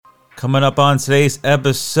Coming up on today's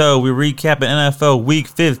episode, we recap an NFL Week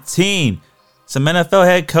 15. Some NFL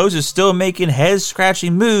head coaches still making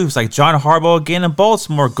head-scratching moves, like John Harbaugh again in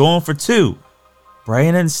Baltimore, going for 2.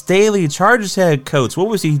 Brandon Staley, Chargers head coach, what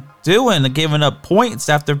was he doing? Giving up points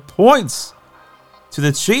after points to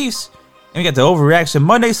the Chiefs. And we got the Overreaction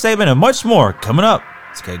Monday segment and much more coming up.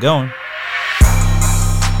 Let's get going.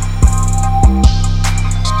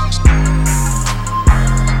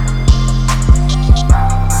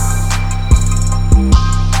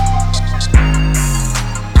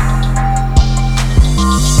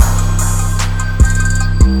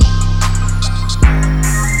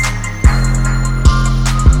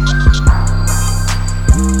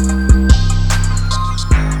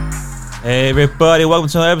 Hey everybody, welcome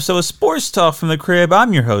to another episode of Sports Talk from the Crib.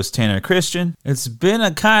 I'm your host, Tanner Christian. It's been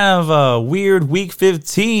a kind of a weird week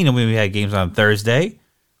 15. I mean, we had games on Thursday.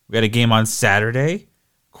 We had a game on Saturday.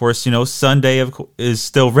 Of course, Sunday is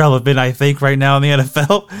still relevant, I think, right now in the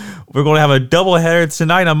NFL. We're going to have a doubleheader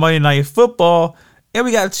tonight on Monday Night Football. And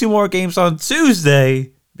we got 2 more games on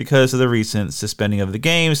Tuesday because of the recent suspending of the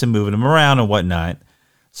games and moving them around and whatnot.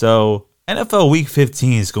 So, NFL Week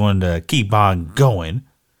 15 is going to keep on going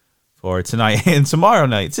for tonight and tomorrow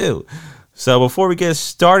night too. So before we get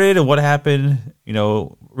started and what happened,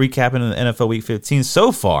 recapping the NFL Week 15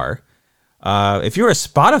 so far, if you're a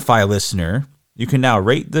Spotify listener, you can now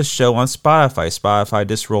rate the show on Spotify. Spotify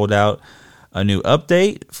just rolled out a new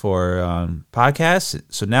update for podcasts,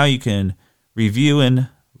 so now you can review and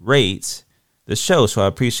rate the show. So I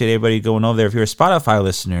appreciate everybody going over there. If you're a Spotify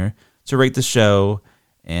listener, to rate the show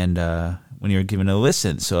and when you're giving it a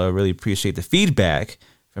listen. So I really appreciate the feedback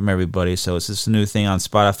from everybody. So it's just a new thing on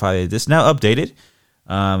Spotify. It's now updated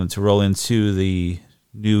to roll into the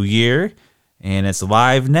new year, and it's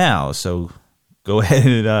live now. So go ahead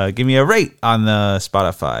and give me a rate on the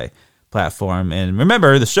Spotify platform. And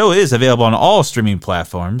remember, the show is available on all streaming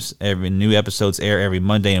platforms. Every new episodes air every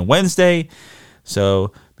Monday and Wednesday.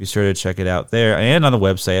 So be sure to check it out there and on the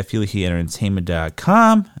website at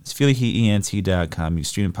FeelyHeatEntertainment.com. It's FeelyHeatEnt.com. You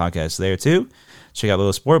stream podcasts there too. Check out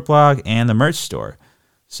Little Sport Blog and the merch store.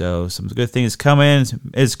 So some good things coming.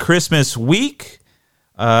 It's Christmas week.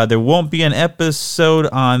 There won't be an episode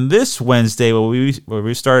on this Wednesday, but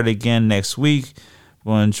we start again next week.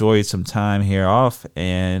 We'll enjoy some time here off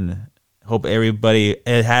and hope everybody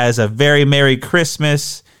has a very Merry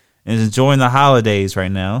Christmas and is enjoying the holidays right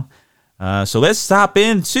now. So let's hop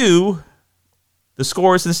into the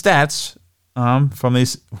scores and stats from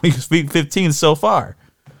this week 15 so far.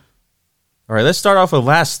 All right, let's start off with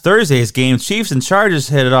last Thursday's game. Chiefs and Chargers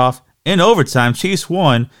headed off in overtime. Chiefs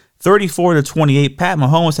won 34-28. Pat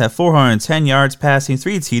Mahomes had 410 yards passing,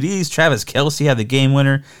 3 TDs. Travis Kelce had the game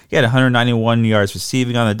winner. He had 191 yards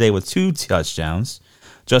receiving on the day with 2 touchdowns.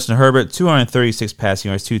 Justin Herbert, 236 passing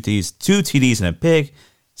yards, 2 TDs and a pick.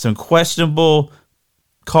 Some questionable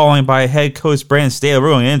calling by head coach Brandon Staley. We're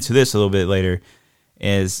going into this a little bit later.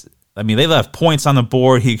 They left points on the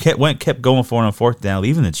board. He kept going for it on 4th down,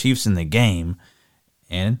 leaving the Chiefs in the game.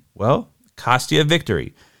 And, cost you a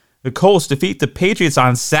victory. The Colts defeat the Patriots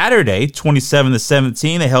on Saturday,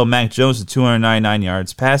 27-17. They held Mac Jones to 299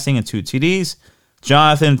 yards passing and 2 TDs.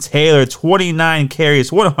 Jonathan Taylor, 29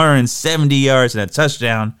 carries, 170 yards and a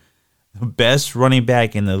touchdown. The best running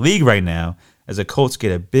back in the league right now as the Colts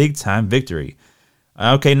get a big-time victory.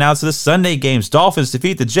 Okay, now to the Sunday games. Dolphins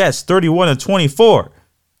defeat the Jets, 31-24.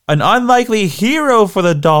 An unlikely hero for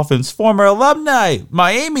the Dolphins, former alumni,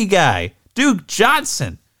 Miami guy, Duke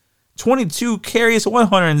Johnson. 22 carries,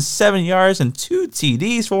 107 yards, and 2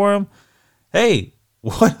 TDs for him. Hey,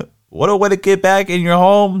 what a way to get back in your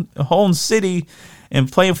home city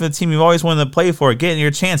and playing for the team you've always wanted to play for, getting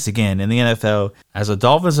your chance again in the NFL. As the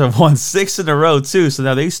Dolphins have won 6 in a row, too. So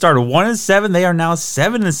now they started 1-7. They are now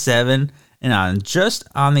 7-7 and just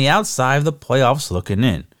on the outside of the playoffs looking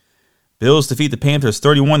in. Bills defeat the Panthers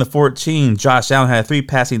 31-14. Josh Allen had 3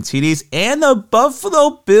 passing TDs. And the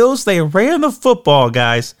Buffalo Bills, they ran the football,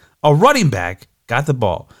 guys. A running back got the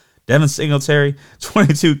ball. Devin Singletary,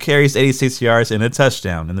 22 carries, 86 yards, and a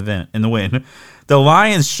touchdown in the win. The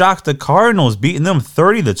Lions shocked the Cardinals, beating them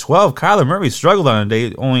 30-12. Kyler Murray struggled on a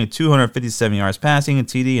day, only 257 yards passing, a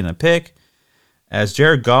TD, and a pick, as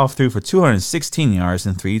Jared Goff threw for 216 yards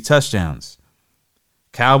and 3 touchdowns.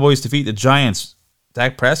 Cowboys defeat the Giants.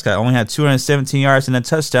 Dak Prescott only had 217 yards and a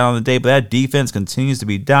touchdown on the day, but that defense continues to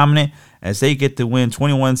be dominant as they get the win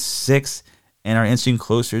 21-6 and are inching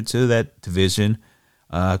closer to that division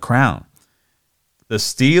crown. The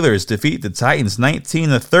Steelers defeat the Titans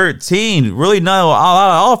 19-13. Really not a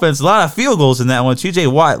lot of offense, a lot of field goals in that one. T.J.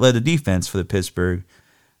 Watt led the defense for the Pittsburgh.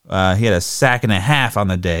 He had a sack and a half on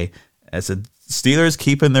the day. As the Steelers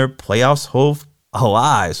keeping their playoffs hope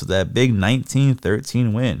alive with that big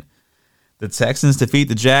 19-13 win. The Texans defeat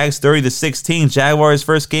the Jags 30-16. Jaguars'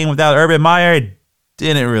 first game without Urban Meyer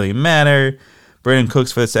didn't really matter. Brandon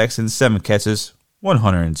Cooks for the Texans, 7 catches,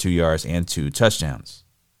 102 yards, and 2 touchdowns.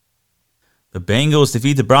 The Bengals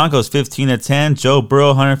defeat the Broncos 15-10. Joe Burrow,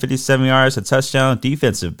 157 yards, a touchdown.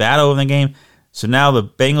 Defensive battle in the game. So now the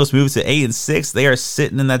Bengals move to 8-6. They are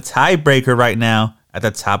sitting in the tiebreaker right now at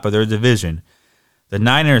the top of their division. The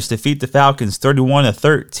Niners defeat the Falcons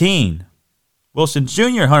 31-13. Wilson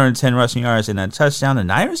Jr., 110 rushing yards and a touchdown. The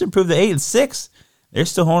Niners improved to 8-6. They're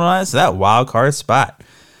still holding on to that wild card spot.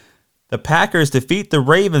 The Packers defeat the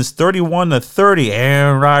Ravens 31-30.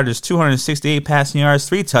 Aaron Rodgers, 268 passing yards,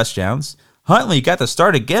 3 touchdowns. Huntley got the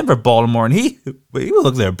start again for Baltimore, and he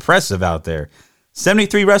looked impressive out there.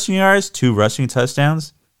 73 rushing yards, 2 rushing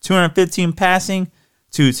touchdowns, 215 passing,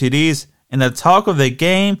 2 TDs. And the talk of the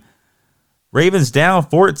game, Ravens down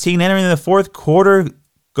 14 entering the fourth quarter.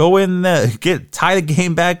 Tie the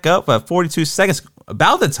game back up at 42 seconds.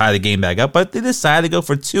 About to tie the game back up, but they decided to go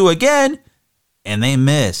for 2 again, and they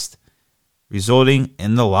missed, resulting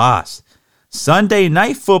in the loss. Sunday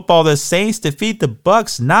Night Football, the Saints defeat the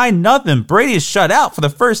Bucks 9-0. Brady is shut out for the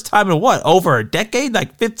first time in over a decade,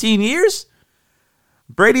 like 15 years?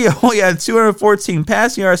 Brady only had 214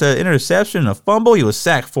 passing yards, an interception, a fumble. He was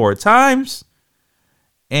sacked 4 times.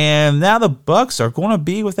 And now the Bucks are going to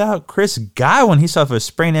be without Chris Godwin. He suffered a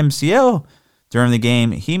sprained MCL during the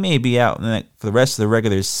game. He may be out for the rest of the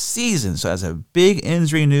regular season. So that's a big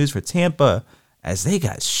injury news for Tampa as they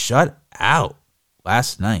got shut out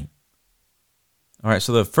last night. All right,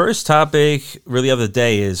 so the first topic really of the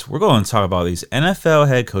day is we're going to talk about these NFL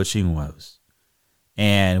head coaching woes.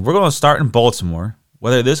 And we're going to start in Baltimore,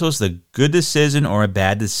 whether this was a good decision or a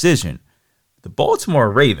bad decision. The Baltimore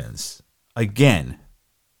Ravens, again,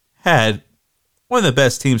 had one of the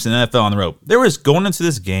best teams in the NFL on the road. They were just going into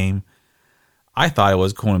this game. I thought it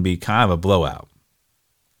was going to be kind of a blowout.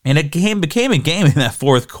 And it became a game in that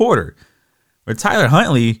fourth quarter where Tyler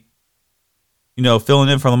Huntley, filling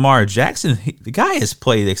in for Lamar Jackson, the guy has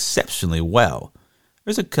played exceptionally well.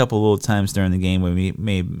 There's a couple little times during the game where he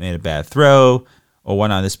made a bad throw or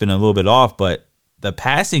whatnot. It's been a little bit off, but the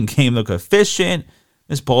passing game looked efficient.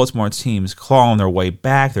 This Baltimore team's clawing their way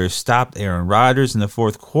back. They stopped Aaron Rodgers in the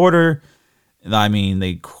fourth quarter. I mean,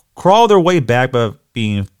 they crawled their way back by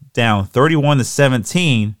being down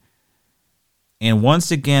 31-17. And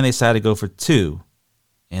once again, they decided to go for 2.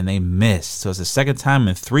 And they missed. So it's the second time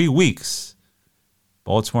in 3 weeks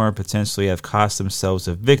Baltimore potentially have cost themselves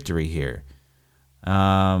a victory here.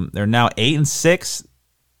 They're now 8-6.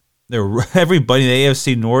 Everybody in the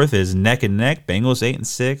AFC North is neck and neck. Bengals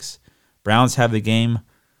 8-6. Browns have the game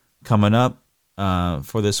coming up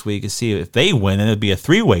for this week to see if they win, and it'll be a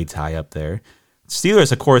 3-way tie up there.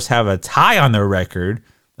 Steelers, of course, have a tie on their record.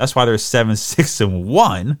 That's why they're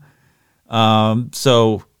 7-6-1.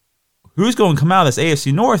 So who's going to come out of this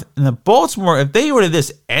AFC North? And the Baltimore, if they would have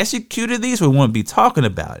just executed these, we wouldn't be talking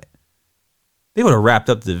about it. They would have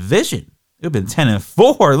wrapped up the division. It would have been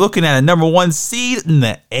 10-4, looking at a number 1 seed in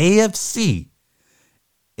the AFC.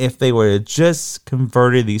 If they would have just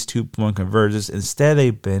converted these 2-point conversions, instead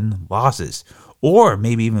they've been losses. Or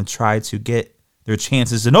maybe even tried to get their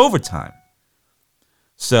chances in overtime.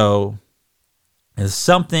 So it's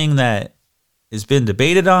something that has been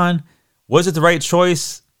debated on. Was it the right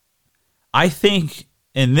choice? I think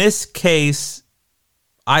in this case,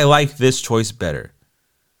 I like this choice better.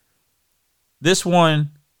 This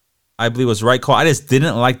one, I believe, was the right call. I just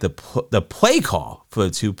didn't like the play call for the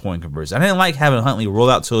 2-point conversion. I didn't like having Huntley roll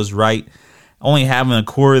out to his right, only having a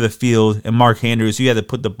quarter of the field, and Mark Andrews, you had to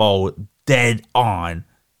put the ball dead on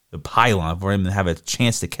the pylon for him to have a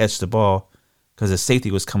chance to catch the ball because the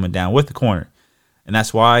safety was coming down with the corner. And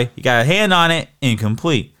that's why he got a hand on it,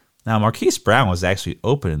 incomplete. Now, Marquise Brown was actually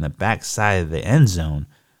open in the backside of the end zone.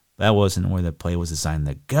 That wasn't where the play was designed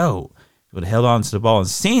to go. If he would have held on to the ball and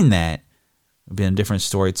seen that, it would have been a different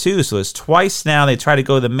story too. So it's twice now they try to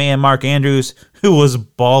go to the man, Mark Andrews, who was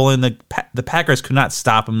balling. The Packers could not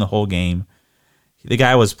stop him the whole game. The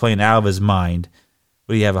guy was playing out of his mind.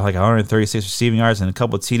 But he had like 136 receiving yards and a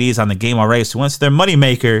couple of TDs on the game already. So once their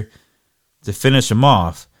moneymaker to finish him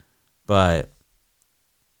off. But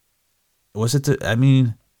was it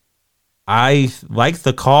I liked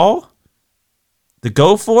the call to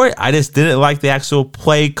go for it. I just didn't like the actual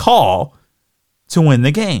play call to win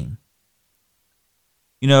the game.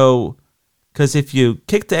 Because if you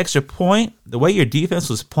kick the extra point, the way your defense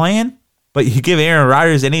was playing, but you give Aaron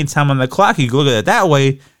Rodgers any time on the clock, you can look at it that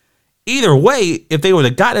way. Either way, if they would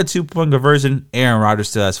have gotten a 2-point conversion, Aaron Rodgers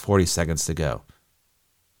still has 40 seconds to go.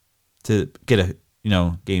 to get a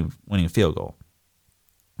game-winning field goal.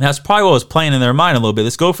 And that's probably what was playing in their mind a little bit.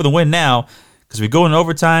 Let's go for the win now, because we go in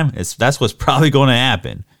overtime. That's what's probably going to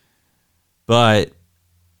happen. But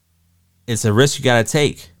it's a risk you got to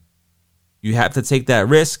take. You have to take that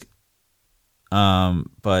risk.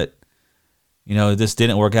 But this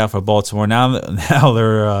didn't work out for Baltimore. Now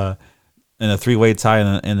they're in a 3-way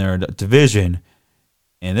tie in their division,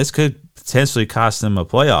 and this could potentially cost them a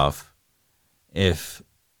playoff. If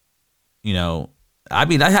I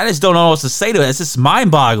just don't know what to say to it. It's just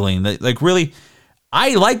mind-boggling. Like, really,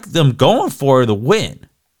 I like them going for the win.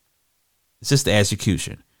 It's just the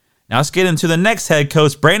execution. Now let's get into the next head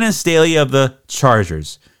coach, Brandon Staley of the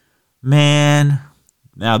Chargers. Man,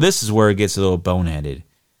 now this is where it gets a little boneheaded.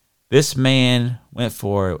 This man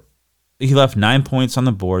he left 9 points on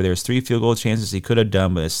the board. There's 3 field goal chances he could have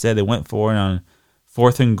done, but instead they went for it on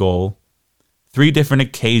 4th and goal. 3 different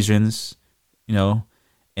occasions, and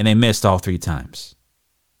they missed all 3 times.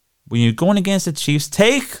 When you're going against the Chiefs,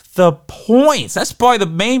 take the points. That's probably the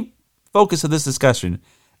main focus of this discussion.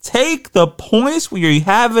 Take the points when you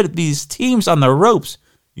have these teams on the ropes.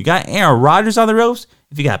 You got Aaron Rodgers on the ropes.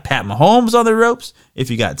 If you got Pat Mahomes on the ropes. If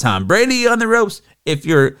you got Tom Brady on the ropes. If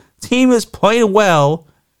your team is playing well,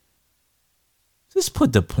 just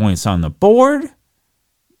put the points on the board.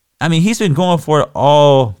 I mean, he's been going for it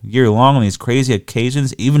all year long on these crazy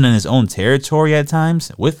occasions, even in his own territory at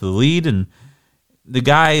times with the lead. And the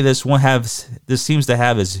guy this seems to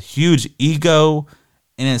have this huge ego.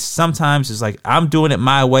 And sometimes it's like, I'm doing it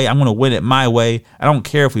my way. I'm going to win it my way. I don't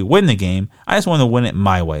care if we win the game. I just want to win it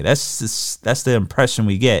my way. That's the impression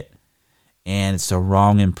we get. And it's the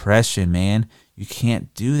wrong impression, man. You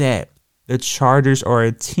can't do that. The Chargers are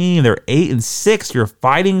a team. They're 8-6. You're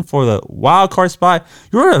fighting for the wild card spot.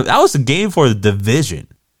 That was a game for the division.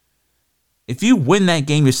 If you win that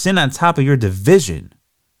game, you're sitting on top of your division.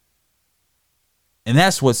 And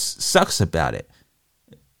that's what sucks about it.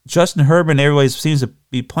 Justin Herbert and everybody seems to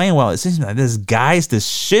be playing well. It seems like this guy's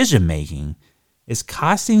decision-making is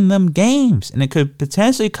costing them games, and it could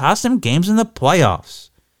potentially cost them games in the playoffs.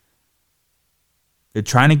 They're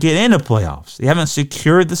trying to get into playoffs. They haven't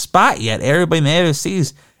secured the spot yet. Everybody in the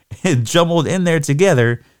AFC is jumbled in there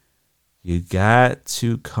together. You got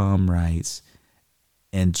to come right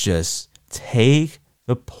and just take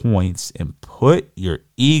the points and put your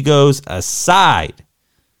egos aside.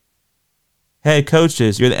 Head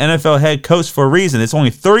coaches, you're the NFL head coach for a reason. There's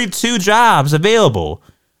only 32 jobs available.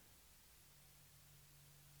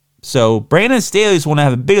 So Brandon Staley is one I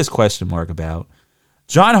have the biggest question mark about.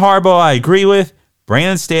 John Harbaugh, I agree with.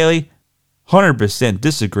 Brandon Staley, 100%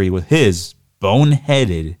 disagree with his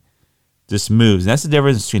boneheaded moves. And that's the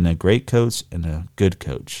difference between a great coach and a good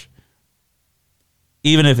coach.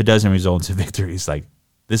 Even if it doesn't result into victories, like,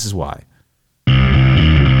 this is why.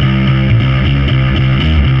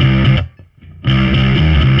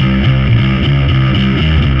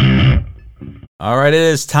 All right, it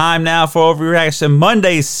is time now for Overreaction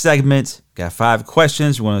Monday segment. Got 5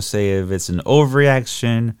 questions. We want to say if it's an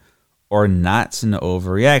overreaction or not an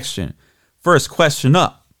overreaction. First question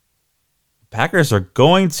up. Packers are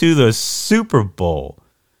going to the Super Bowl.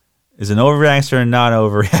 Is an overreaction or not an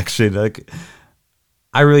overreaction? Like,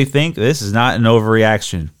 I really think this is not an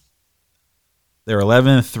overreaction. They're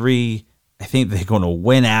 11-3. I think they're going to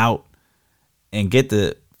win out and get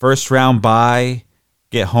the first round bye.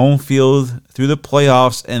 Get home field through the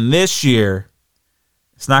playoffs. And this year,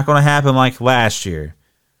 it's not going to happen like last year,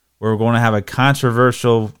 where we're going to have a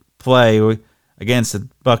controversial play against the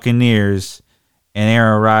Buccaneers and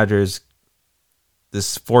Aaron Rodgers,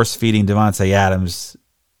 this force-feeding Devontae Adams,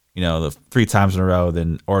 the 3 times in a row,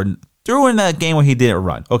 or threw in that game where he didn't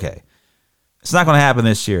run. Okay. It's not going to happen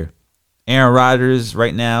this year. Aaron Rodgers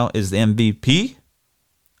right now is the MVP.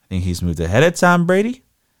 I think he's moved ahead of Tom Brady.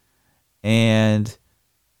 And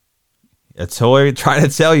I try to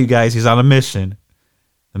tell you guys he's on a mission.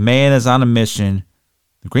 The man is on a mission.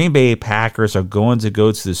 The Green Bay Packers are going to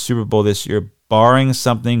go to the Super Bowl this year, barring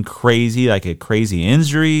something crazy, like a crazy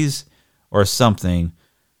injuries or something.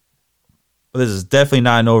 But this is definitely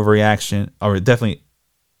not an overreaction, or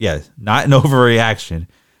not an overreaction,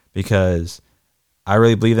 because I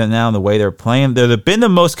really believe that now in the way they're playing. They've been the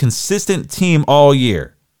most consistent team all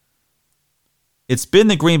year. It's been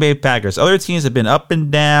the Green Bay Packers. Other teams have been up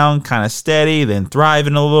and down, kind of steady, then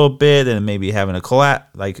thriving a little bit, and maybe having a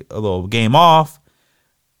little game off.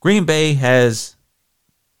 Green Bay has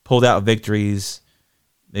pulled out victories.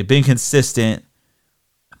 They've been consistent.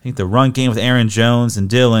 I think the run game with Aaron Jones and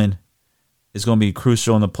Dillon is going to be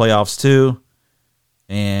crucial in the playoffs too.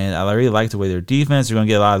 And I really like the way their defense. They're going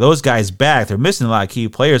to get a lot of those guys back. They're missing a lot of key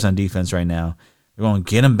players on defense right now. They're going to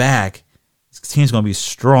get him back. This team's going to be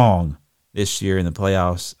strong this year in the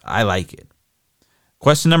playoffs. I like it.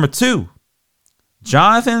 Question number 2.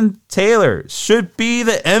 Jonathan Taylor should be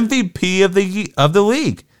the MVP of the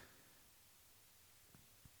league.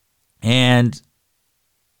 And,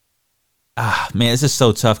 man, this is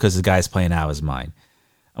so tough because the guy's playing out of his mind.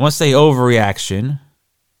 I want to say overreaction.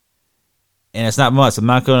 And it's not much. I'm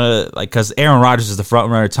not going to, because Aaron Rodgers is the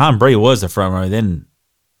front runner. Tom Brady was the front runner. Then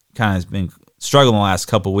kind of has been struggling the last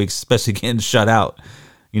couple of weeks, especially getting shut out,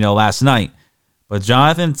 last night. But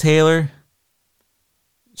Jonathan Taylor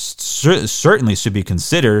certainly should be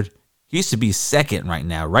considered. He should be second right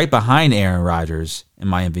now, right behind Aaron Rodgers in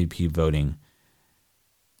my MVP voting.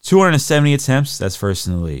 270 attempts, that's first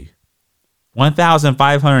in the league.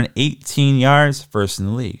 1,518 yards, first in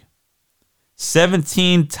the league.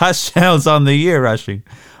 17 touchdowns on the year rushing,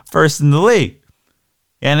 first in the league.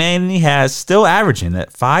 And then he has still averaging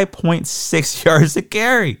at 5.6 yards a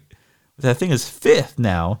carry, which I think is fifth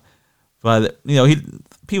now. But,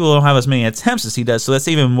 people don't have as many attempts as he does, so that's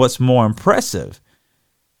even what's more impressive.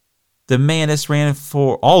 The man that's ran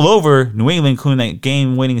for all over New England, including that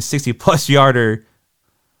game-winning 60-plus yarder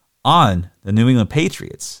on the New England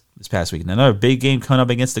Patriots this past week. Another big game coming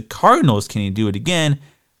up against the Cardinals. Can he do it again?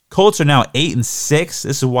 Colts are now 8-6. This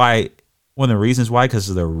is why, one of the reasons why, because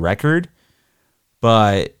of their record.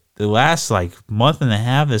 But the last month and a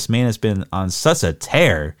half, this man has been on such a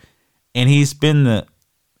tear, and he's been the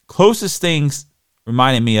closest things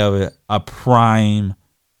reminded me of a prime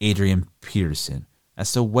Adrian Peterson.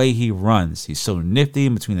 That's the way he runs. He's so nifty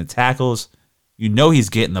in between the tackles. He's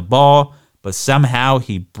getting the ball, but somehow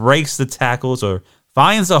he breaks the tackles or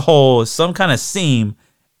finds a hole, some kind of seam,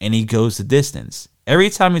 and he goes the distance.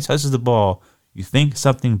 Every time he touches the ball, you think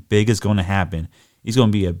something big is going to happen. He's going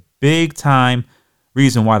to be a big-time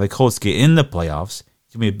reason why the Colts get in the playoffs.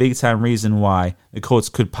 It's going to be a big-time reason why the Colts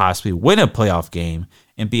could possibly win a playoff game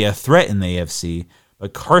and be a threat in the AFC.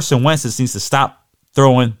 But Carson Wentz just needs to stop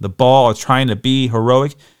throwing the ball or trying to be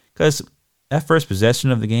heroic, because that first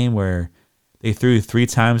possession of the game where they threw 3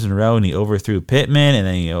 times in a row and he overthrew Pittman and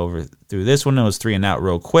then he overthrew this one and it was 3 and out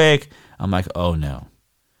real quick. I'm like, oh no.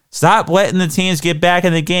 Stop letting the teams get back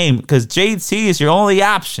in the game, because JT is your only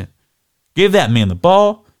option. Give that man the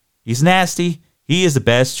ball. He's nasty. He is the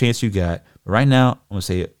best chance you got. But right now, I'm going to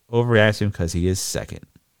say overreaction because he is second.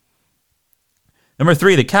 Number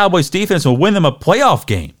 3, the Cowboys defense will win them a playoff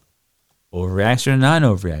game. Overreaction or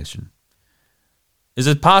non-overreaction? There's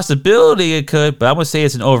a possibility it could, but I'm going to say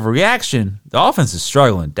it's an overreaction. The offense is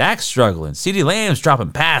struggling. Dak's struggling. CeeDee Lamb's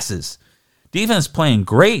dropping passes. Defense playing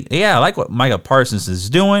great. Yeah, I like what Micah Parsons is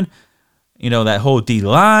doing. That whole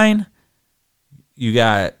D-line. You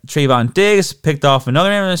got Trayvon Diggs picked off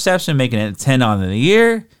another interception, making it 10 on the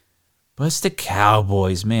year. But it's the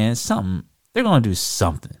Cowboys, man. It's something. They're going to do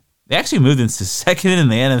something. They actually moved into second in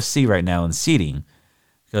the NFC right now in seeding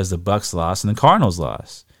because the Bucs lost and the Cardinals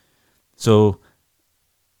lost. So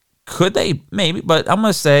could they? Maybe. But I'm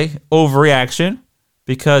going to say overreaction,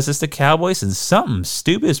 because it's the Cowboys and something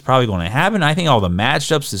stupid is probably going to happen. I think all the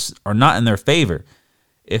matchups are not in their favor.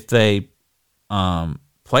 If they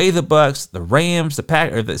play the Bucs, the Rams, the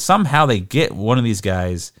Packers, or somehow they get one of these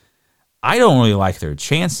guys, I don't really like their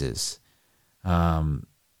chances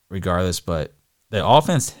regardless. But the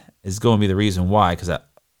offense is going to be the reason why, because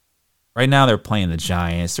right now they're playing the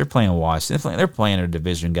Giants, they're playing Washington, they're playing their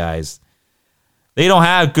division guys. They don't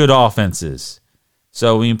have good offenses.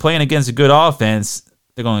 So when you're playing against a good offense,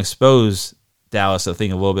 they're going to expose Dallas, I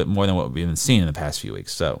think, a little bit more than what we've been seeing in the past few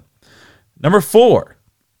weeks. So, number 4,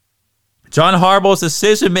 John Harbaugh's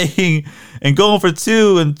decision-making and going for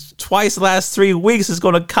 2 and twice the last 3 weeks is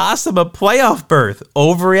going to cost him a playoff berth.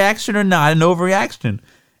 Overreaction or not an overreaction?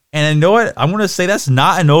 And you know what? I'm going to say that's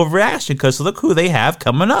not an overreaction, because look who they have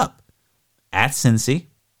coming up. At Cincy,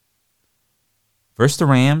 versus the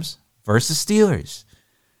Rams, versus Steelers.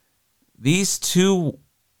 These 2,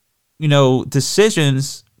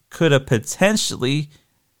 decisions could have potentially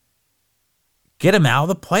get them out of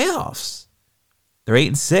the playoffs. They're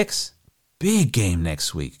 8-6. Big game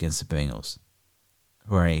next week against the Bengals,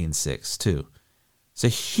 who are 8-6 too. It's a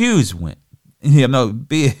huge win.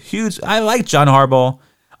 Be a huge. I like John Harbaugh.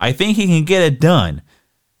 I think he can get it done,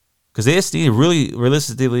 because they just need to really,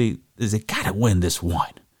 realistically, they got to win this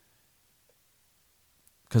one,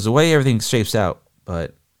 because the way everything shapes out.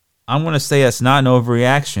 But I'm going to say that's not an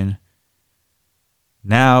overreaction.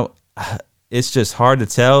 Now, it's just hard to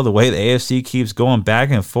tell the way the AFC keeps going back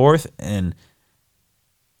and forth, and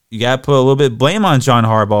you got to put a little bit of blame on John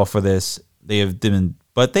Harbaugh for this. They've been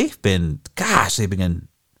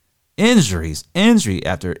injury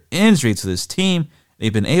after injury to this team.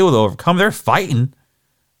 they've been able to overcome. They're fighting.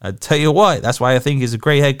 I tell you what, that's why I think he's a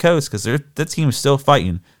great head coach, because that team is still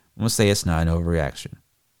fighting. I'm going to say it's not an overreaction.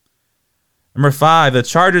 Number 5, the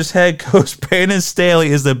Chargers head coach Brandon Staley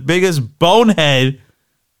is the biggest bonehead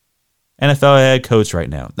NFL head coach right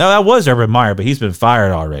now. Now, that was Urban Meyer, but he's been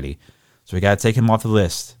fired already. So we got to take him off the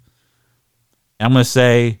list. And I'm going to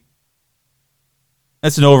say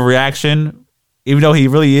that's an overreaction. Even though he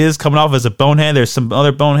really is coming off as a bonehead, there's some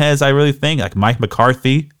other boneheads I really think, like Mike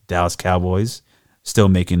McCarthy, Dallas Cowboys, still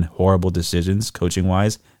making horrible decisions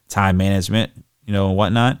coaching-wise, time management, and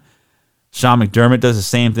whatnot. Sean McDermott does the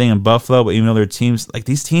same thing in Buffalo, but even though their teams, like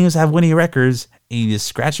these teams have winning records, and you just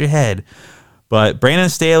scratch your head. But Brandon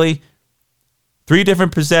Staley, 3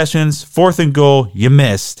 different possessions, 4th and goal, you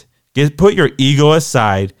missed. Put your ego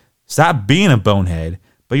aside. Stop being a bonehead.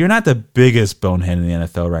 But you're not the biggest bonehead in the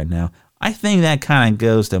NFL right now. I think that kind of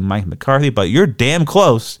goes to Mike McCarthy, but you're damn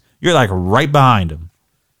close. You're like right behind him.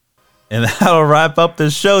 And that'll wrap up the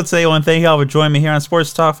show today. I want to thank y'all for joining me here on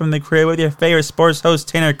Sports Talk from the Crib with your favorite sports host,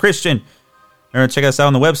 Tanner Christian. Remember to check us out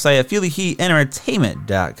on the website at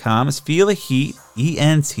feeltheheatentertainment.com. It's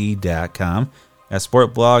feeltheheatent.com. Got a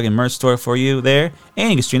sport blog and merch store for you there.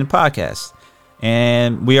 And you can stream the podcast.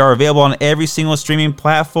 And we are available on every single streaming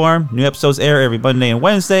platform. New episodes air every Monday and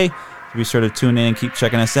Wednesday. So be sure to tune in and keep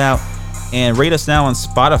checking us out. And rate us now on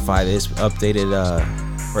Spotify. It's updated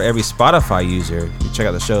for every Spotify user. You check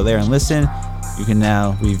out the show there and listen. You can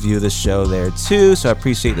now review the show there too. So I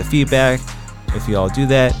appreciate the feedback if you all do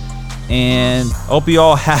that. And hope you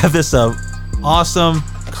all have this awesome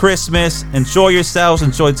Christmas. Enjoy yourselves.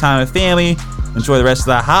 Enjoy time with family. Enjoy the rest of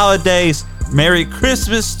the holidays. Merry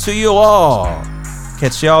Christmas to you all.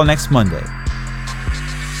 Catch y'all next Monday.